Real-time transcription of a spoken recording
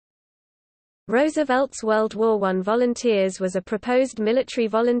Roosevelt's World War I Volunteers was a proposed military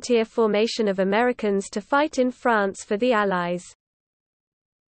volunteer formation of Americans to fight in France for the Allies.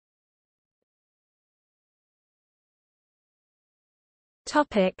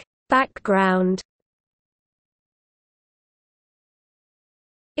 Background.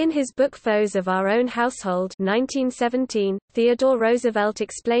 In his book Foes of Our Own Household 1917, Theodore Roosevelt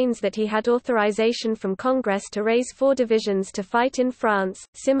explains that he had authorization from Congress to raise 4 divisions to fight in France,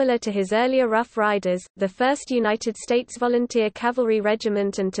 similar to his earlier Rough Riders, the 1st United States Volunteer Cavalry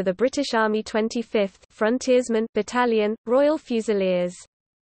Regiment, and to the British Army 25th Frontiersmen Battalion, Royal Fusiliers.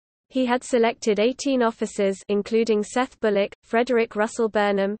 He had selected 18 officers including Seth Bullock, Frederick Russell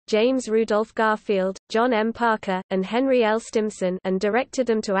Burnham, James Rudolph Garfield, John M. Parker, and Henry L. Stimson, and directed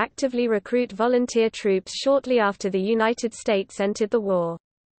them to actively recruit volunteer troops shortly after the United States entered the war.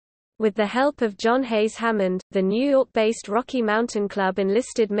 With the help of John Hayes Hammond, the New York-based Rocky Mountain Club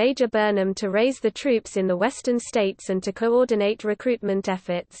enlisted Major Burnham to raise the troops in the western states and to coordinate recruitment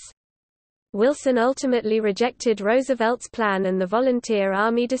efforts. Wilson ultimately rejected Roosevelt's plan and the volunteer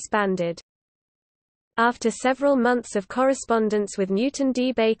army disbanded. After several months of correspondence with Newton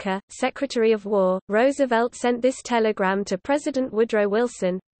D. Baker, Secretary of War, Roosevelt sent this telegram to President Woodrow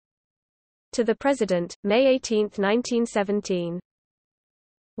Wilson. To the President, May 18, 1917.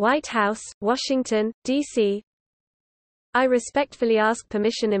 White House, Washington, D.C. I respectfully ask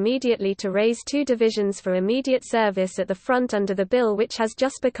permission immediately to raise 2 divisions for immediate service at the front under the bill which has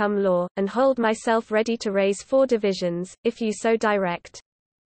just become law, and hold myself ready to raise 4 divisions, if you so direct.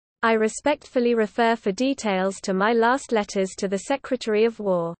 I respectfully refer for details to my last letters to the Secretary of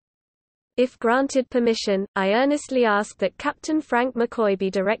War. If granted permission, I earnestly ask that Captain Frank McCoy be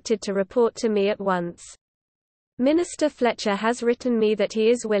directed to report to me at once. Minister Fletcher has written me that he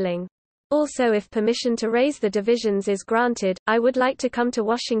is willing. Also, if permission to raise the divisions is granted, I would like to come to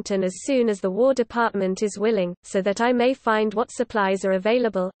Washington as soon as the War Department is willing, so that I may find what supplies are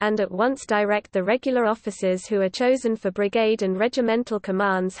available, and at once direct the regular officers who are chosen for brigade and regimental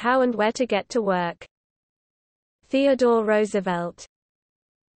commands how and where to get to work. Theodore Roosevelt.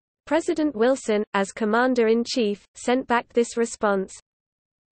 President Wilson, as Commander-in-Chief, sent back this response.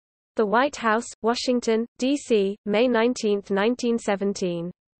 The White House, Washington, D.C., May 19, 1917.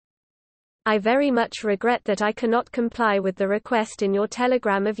 I very much regret that I cannot comply with the request in your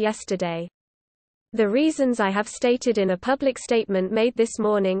telegram of yesterday. The reasons I have stated in a public statement made this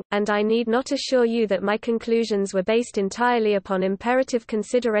morning, and I need not assure you that my conclusions were based entirely upon imperative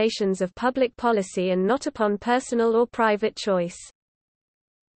considerations of public policy and not upon personal or private choice.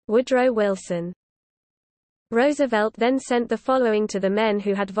 Woodrow Wilson. Roosevelt then sent the following to the men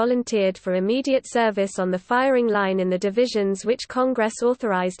who had volunteered for immediate service on the firing line in the divisions which Congress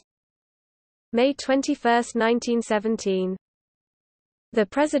authorized. May 21, 1917. The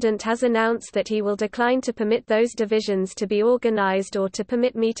President has announced that he will decline to permit those divisions to be organized or to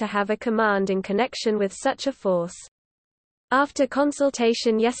permit me to have a command in connection with such a force. After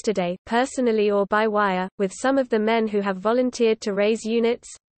consultation yesterday, personally or by wire, with some of the men who have volunteered to raise units,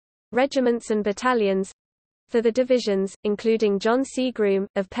 regiments and battalions, for the divisions, including John C. Groom,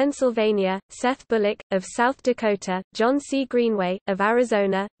 of Pennsylvania, Seth Bullock, of South Dakota, John C. Greenway, of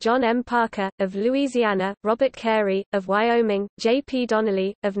Arizona, John M. Parker, of Louisiana, Robert Carey, of Wyoming, J. P.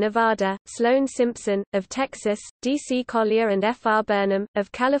 Donnelly, of Nevada, Sloan Simpson, of Texas, D. C. Collier and F. R. Burnham, of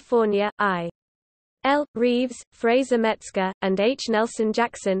California, I. L. Reeves, Fraser Metzger, and H. Nelson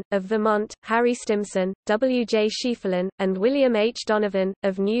Jackson, of Vermont, Harry Stimson, W. J. Schieffelin, and William H. Donovan,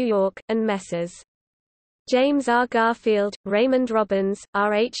 of New York, and Messrs. James R. Garfield, Raymond Robbins,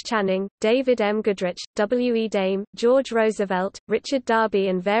 R. H. Channing, David M. Goodrich, W. E. Dame, George Roosevelt, Richard Darby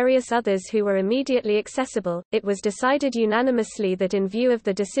and various others who were immediately accessible. It was decided unanimously that in view of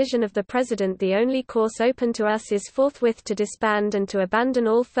the decision of the President the only course open to us is forthwith to disband and to abandon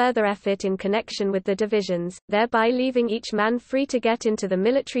all further effort in connection with the divisions, thereby leaving each man free to get into the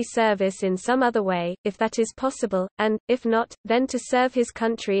military service in some other way, if that is possible, and, if not, then to serve his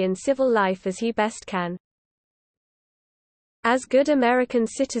country in civil life as he best can. As good American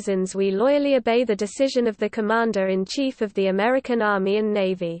citizens we loyally obey the decision of the Commander-in-Chief of the American Army and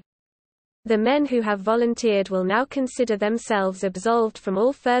Navy. The men who have volunteered will now consider themselves absolved from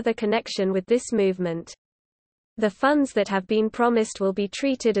all further connection with this movement. The funds that have been promised will be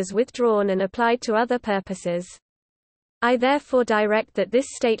treated as withdrawn and applied to other purposes. I therefore direct that this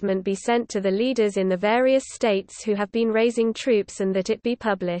statement be sent to the leaders in the various states who have been raising troops and that it be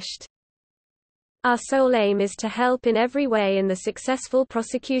published. Our sole aim is to help in every way in the successful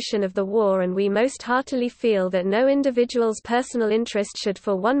prosecution of the war, and we most heartily feel that no individual's personal interest should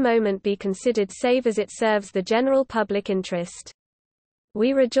for one moment be considered save as it serves the general public interest.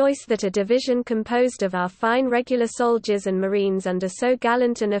 We rejoice that a division composed of our fine regular soldiers and marines under so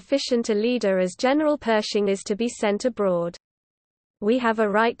gallant and efficient a leader as General Pershing is to be sent abroad. We have a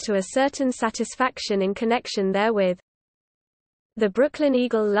right to a certain satisfaction in connection therewith." The Brooklyn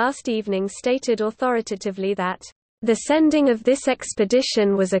Eagle last evening stated authoritatively that the sending of this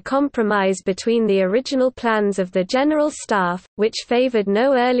expedition was a compromise between the original plans of the General Staff, which favored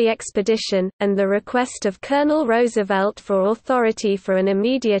no early expedition, and the request of Colonel Roosevelt for authority for an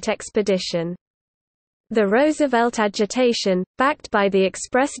immediate expedition. The Roosevelt agitation, backed by the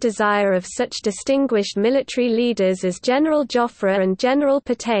express desire of such distinguished military leaders as General Joffre and General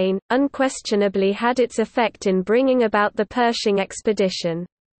Pétain, unquestionably had its effect in bringing about the Pershing expedition.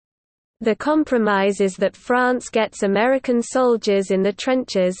 The compromise is that France gets American soldiers in the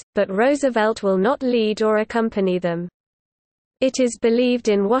trenches, but Roosevelt will not lead or accompany them. It is believed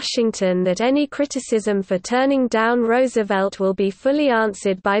in Washington that any criticism for turning down Roosevelt will be fully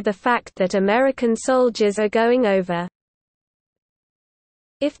answered by the fact that American soldiers are going over.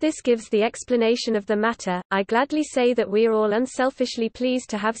 If this gives the explanation of the matter, I gladly say that we are all unselfishly pleased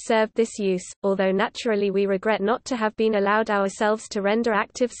to have served this use, although naturally we regret not to have been allowed ourselves to render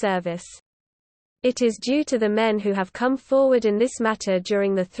active service. It is due to the men who have come forward in this matter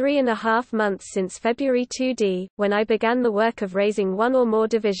during the 3.5 months since February 2d, when I began the work of raising one or more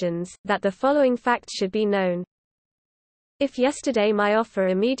divisions, that the following facts should be known. If yesterday my offer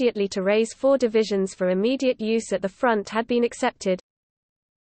immediately to raise 4 divisions for immediate use at the front had been accepted,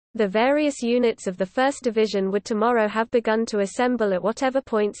 the various units of the 1st Division would tomorrow have begun to assemble at whatever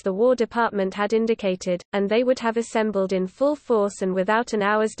points the War Department had indicated, and they would have assembled in full force and without an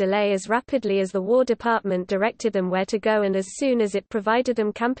hour's delay as rapidly as the War Department directed them where to go and as soon as it provided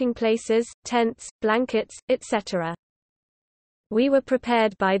them camping places, tents, blankets, etc. We were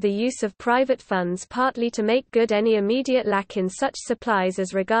prepared by the use of private funds partly to make good any immediate lack in such supplies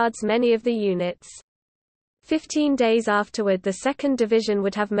as regards many of the units. 15 days afterward the 2nd Division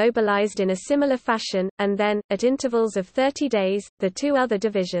would have mobilized in a similar fashion, and then, at intervals of 30 days, the 2 other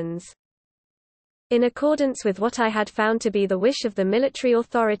divisions. In accordance with what I had found to be the wish of the military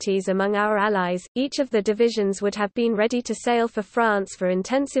authorities among our allies, each of the divisions would have been ready to sail for France for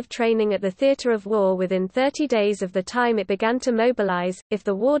intensive training at the theatre of war within 30 days of the time it began to mobilize, if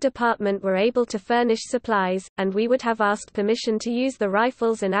the War Department were able to furnish supplies, and we would have asked permission to use the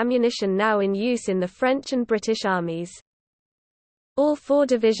rifles and ammunition now in use in the French and British armies. All 4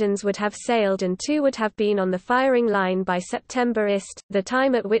 divisions would have sailed and 2 would have been on the firing line by September ist, the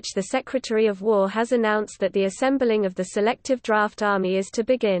time at which the Secretary of War has announced that the assembling of the selective draft army is to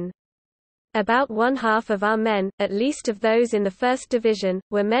begin. About 1/2 of our men, at least of those in the 1st Division,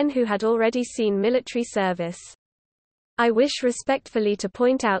 were men who had already seen military service. I wish respectfully to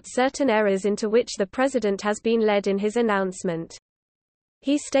point out certain errors into which the President has been led in his announcement.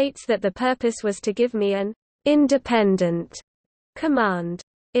 He states that the purpose was to give me an independent command.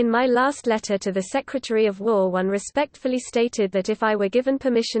 In my last letter to the Secretary of War one respectfully stated that if I were given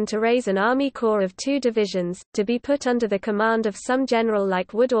permission to raise an army corps of 2 divisions, to be put under the command of some general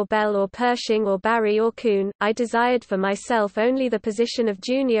like Wood or Bell or Pershing or Barry or Kuhn, I desired for myself only the position of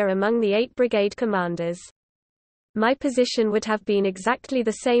junior among the 8 brigade commanders. My position would have been exactly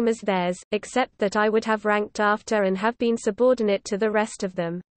the same as theirs, except that I would have ranked after and have been subordinate to the rest of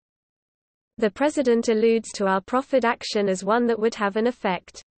them. The President alludes to our proffered action as one that would have an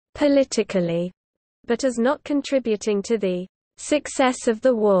effect politically, but as not contributing to the success of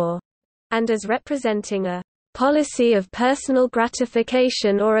the war, and as representing a policy of personal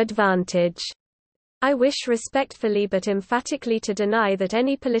gratification or advantage. I wish respectfully but emphatically to deny that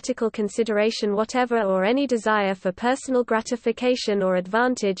any political consideration whatever or any desire for personal gratification or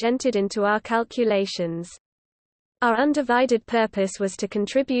advantage entered into our calculations. Our undivided purpose was to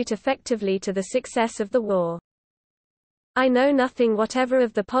contribute effectively to the success of the war. I know nothing whatever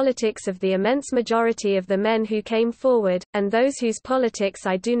of the politics of the immense majority of the men who came forward, and those whose politics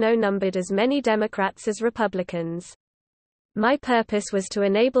I do know numbered as many Democrats as Republicans. My purpose was to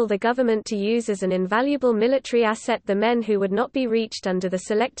enable the government to use as an invaluable military asset the men who would not be reached under the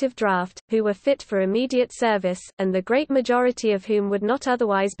selective draft, who were fit for immediate service, and the great majority of whom would not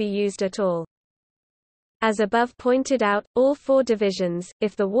otherwise be used at all. As above pointed out, all 4 divisions,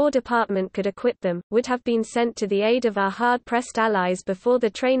 if the War Department could equip them, would have been sent to the aid of our hard-pressed allies before the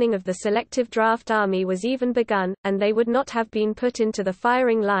training of the selective draft army was even begun, and they would not have been put into the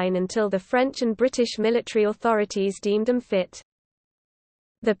firing line until the French and British military authorities deemed them fit.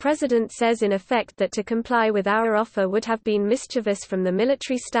 The President says in effect that to comply with our offer would have been mischievous from the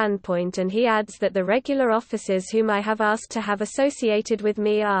military standpoint, and he adds that the regular officers whom I have asked to have associated with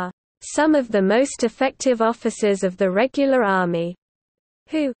me are some of the most effective officers of the regular army.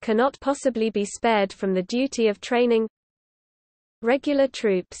 who cannot possibly be spared from the duty of training regular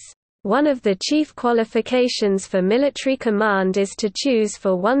troops. One of the chief qualifications for military command is to choose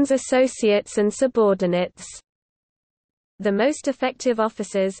for one's associates and subordinates the most effective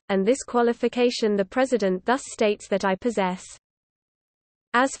officers, and this qualification the President thus states that I possess.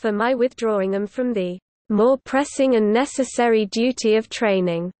 As for my withdrawing them from the more pressing and necessary duty of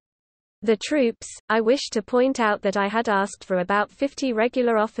training the troops, I wish to point out that I had asked for about 50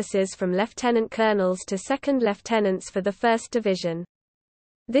 regular officers from lieutenant colonels to second lieutenants for the 1st Division.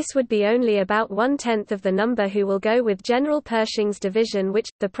 This would be only about 1/10 of the number who will go with General Pershing's division, which,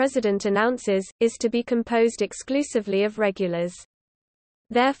 the President announces, is to be composed exclusively of regulars.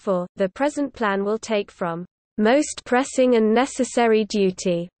 Therefore, the present plan will take from most pressing and necessary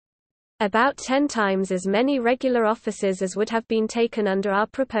duty about 10 times as many regular officers as would have been taken under our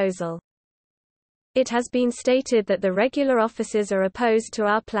proposal. It has been stated that the regular officers are opposed to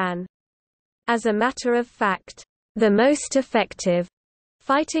our plan. As a matter of fact, the most effective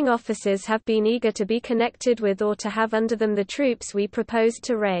fighting officers have been eager to be connected with or to have under them the troops we proposed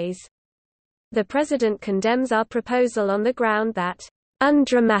to raise. The President condemns our proposal on the ground that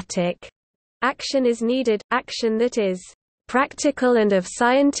undramatic action is needed, action that is practical and of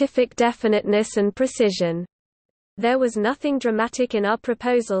scientific definiteness and precision. There was nothing dramatic in our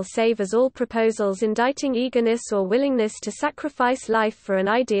proposal save as all proposals indicting eagerness or willingness to sacrifice life for an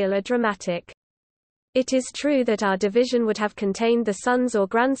ideal are dramatic. It is true that our division would have contained the sons or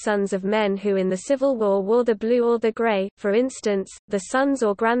grandsons of men who in the Civil War wore the blue or the gray, for instance, the sons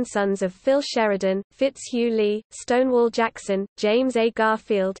or grandsons of Phil Sheridan, Fitzhugh Lee, Stonewall Jackson, James A.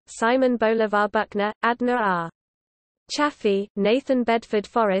 Garfield, Simon Bolivar Buckner, Abner R. Chaffee, Nathan Bedford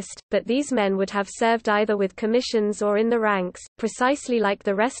Forrest, but these men would have served either with commissions or in the ranks, precisely like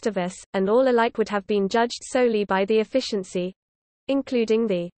the rest of us, and all alike would have been judged solely by the efficiency—including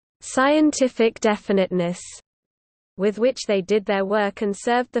the scientific definiteness with which they did their work and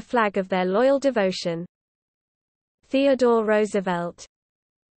served the flag of their loyal devotion. Theodore Roosevelt.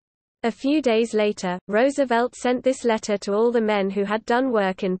 A few days later, Roosevelt sent this letter to all the men who had done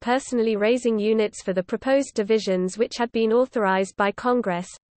work in personally raising units for the proposed divisions which had been authorized by Congress.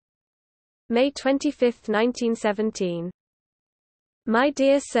 May 25, 1917. My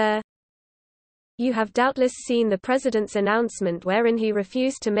dear Sir, you have doubtless seen the President's announcement wherein he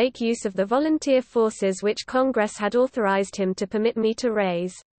refused to make use of the volunteer forces which Congress had authorized him to permit me to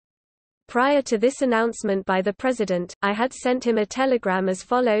raise. Prior to this announcement by the President, I had sent him a telegram as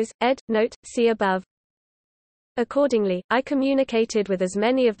follows, ed. Note, see above. Accordingly, I communicated with as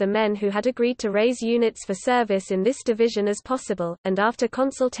many of the men who had agreed to raise units for service in this division as possible, and after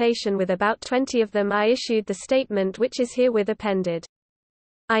consultation with about 20 of them I issued the statement which is herewith appended.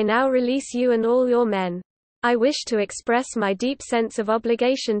 I now release you and all your men. I wish to express my deep sense of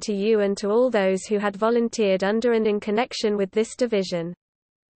obligation to you and to all those who had volunteered under and in connection with this division.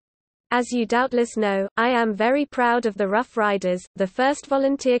 As you doubtless know, I am very proud of the Rough Riders, the 1st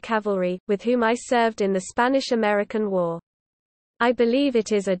Volunteer Cavalry, with whom I served in the Spanish-American War. I believe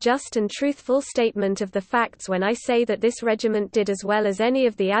it is a just and truthful statement of the facts when I say that this regiment did as well as any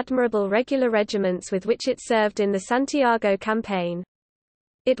of the admirable regular regiments with which it served in the Santiago campaign.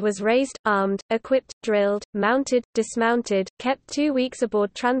 It was raised, armed, equipped, drilled, mounted, dismounted, kept 2 weeks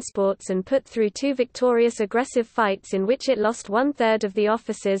aboard transports and put through 2 victorious aggressive fights in which it lost 1/3 of the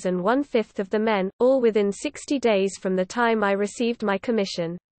officers and 1/5 of the men, all within 60 days from the time I received my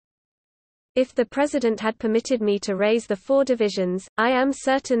commission. If the President had permitted me to raise the 4 divisions, I am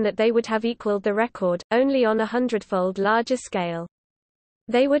certain that they would have equaled the record, only on a 100-fold larger scale.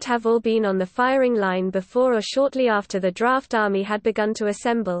 They would have all been on the firing line before or shortly after the draft army had begun to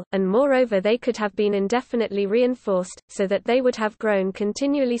assemble, and moreover they could have been indefinitely reinforced, so that they would have grown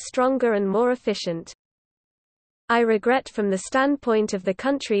continually stronger and more efficient. I regret from the standpoint of the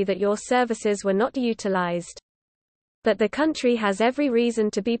country that your services were not utilized. But the country has every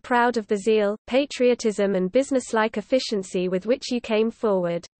reason to be proud of the zeal, patriotism and businesslike efficiency with which you came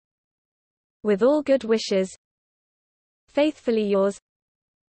forward. With all good wishes, faithfully yours,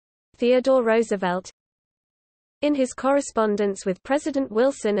 Theodore Roosevelt. In his correspondence with President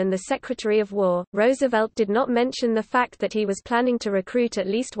Wilson and the Secretary of War, Roosevelt did not mention the fact that he was planning to recruit at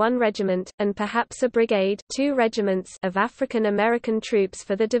least 1 regiment, and perhaps a brigade, 2 regiments, of African American troops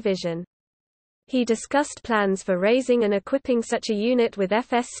for the division. He discussed plans for raising and equipping such a unit with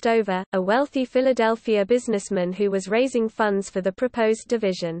F.S. Stover, a wealthy Philadelphia businessman who was raising funds for the proposed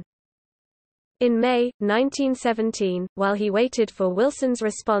division. In May, 1917, while he waited for Wilson's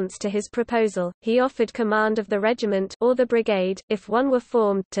response to his proposal, he offered command of the regiment or the brigade, if one were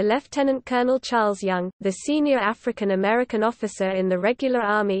formed, to Lieutenant Colonel Charles Young, the senior African-American officer in the regular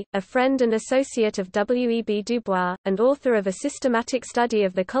army, a friend and associate of W. E. B. Du Bois, and author of a systematic study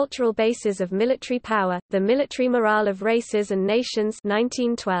of the cultural basis of military power, The Military Morale of Races and Nations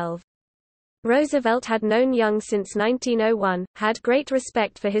 1912. Roosevelt had known Young since 1901, had great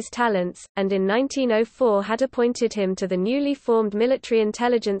respect for his talents, and in 1904 had appointed him to the newly formed Military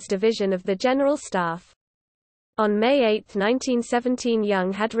Intelligence Division of the General Staff. On May 8, 1917,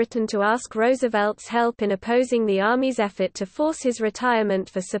 Young had written to ask Roosevelt's help in opposing the Army's effort to force his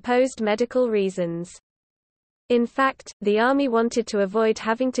retirement for supposed medical reasons. In fact, the Army wanted to avoid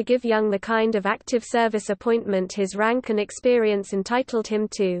having to give Young the kind of active service appointment his rank and experience entitled him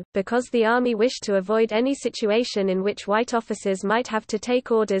to, because the Army wished to avoid any situation in which white officers might have to take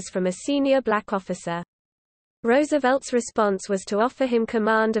orders from a senior black officer. Roosevelt's response was to offer him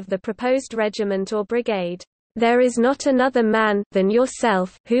command of the proposed regiment or brigade. "There is not another man than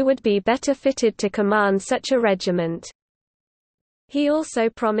yourself who would be better fitted to command such a regiment." He also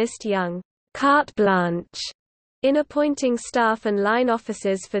promised Young carte blanche in appointing staff and line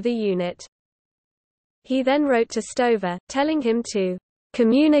officers for the unit. He then wrote to Stover, telling him to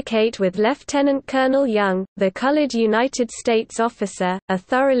communicate with Lieutenant Colonel Young, the colored United States officer, a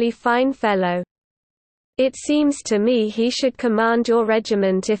thoroughly fine fellow. It seems to me he should command your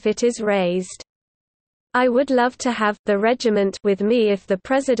regiment if it is raised. I would love to have the regiment with me if the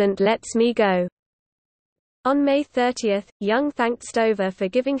President lets me go. On May 30, Young thanked Stover for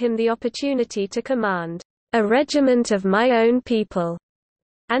giving him the opportunity to command a regiment of my own people,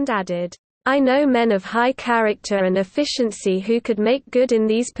 and added, "I know men of high character and efficiency who could make good in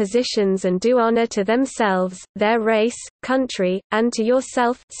these positions and do honor to themselves, their race, country, and to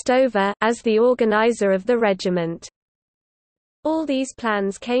yourself, Stover, as the organizer of the regiment." All these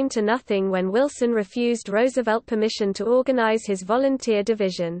plans came to nothing when Wilson refused Roosevelt permission to organize his volunteer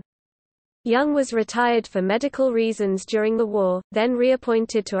division. Young was retired for medical reasons during the war, then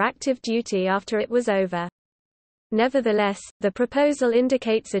reappointed to active duty after it was over. Nevertheless, the proposal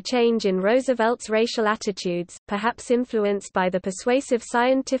indicates a change in Roosevelt's racial attitudes, perhaps influenced by the persuasive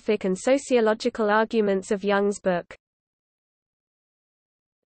scientific and sociological arguments of Young's book.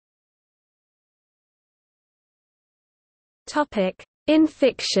 In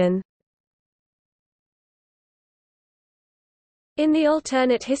fiction. In the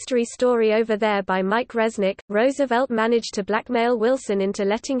alternate history story Over There by Mike Resnick, Roosevelt managed to blackmail Wilson into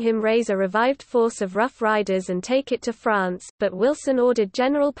letting him raise a revived force of Rough Riders and take it to France, but Wilson ordered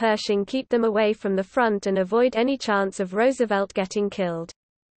General Pershing keep them away from the front and avoid any chance of Roosevelt getting killed.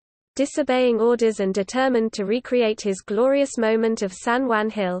 Disobeying orders and determined to recreate his glorious moment of San Juan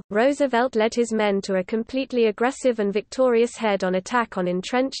Hill, Roosevelt led his men to a completely aggressive and victorious head-on attack on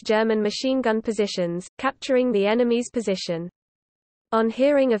entrenched German machine gun positions, capturing the enemy's position. On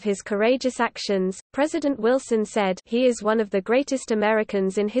hearing of his courageous actions, President Wilson said, "He is one of the greatest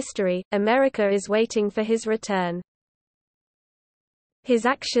Americans in history. America is waiting for his return." His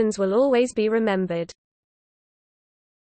actions will always be remembered.